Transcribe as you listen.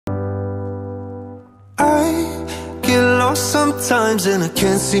I get lost sometimes and I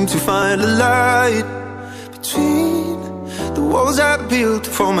can't seem to find a light between the walls I built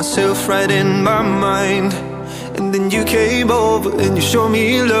for myself right in my mind. And then you came over and you showed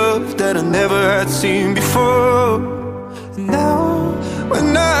me love that I never had seen before. And now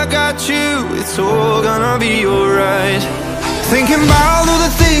when I got you, it's all gonna be alright. Thinking about all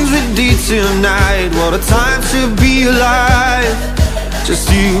the things we did tonight. What a time to be alive.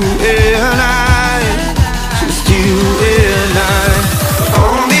 Just you and I, just you and I.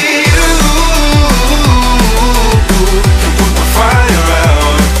 Only you can put my fire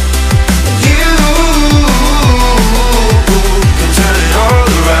out. You can turn it all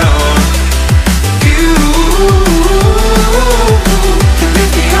around. You can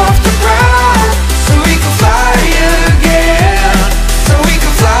lift me off the ground, so we can fly again, so we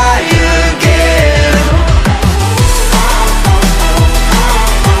can fly again.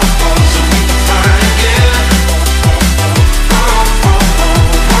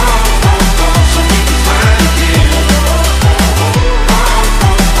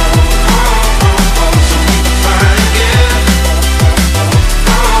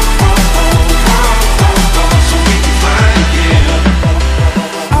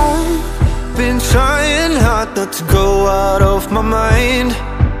 Trying hard not to go out of my mind.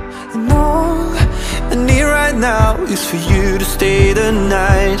 And all I need right now is for you to stay the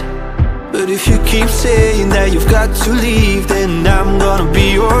night. But if you keep saying that you've got to leave, then I'm gonna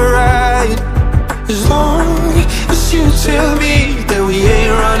be alright. As long as you tell me that we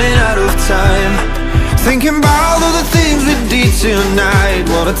ain't running out of time. Thinking about all the things we did tonight.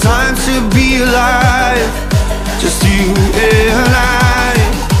 What a time to be alive. Just you and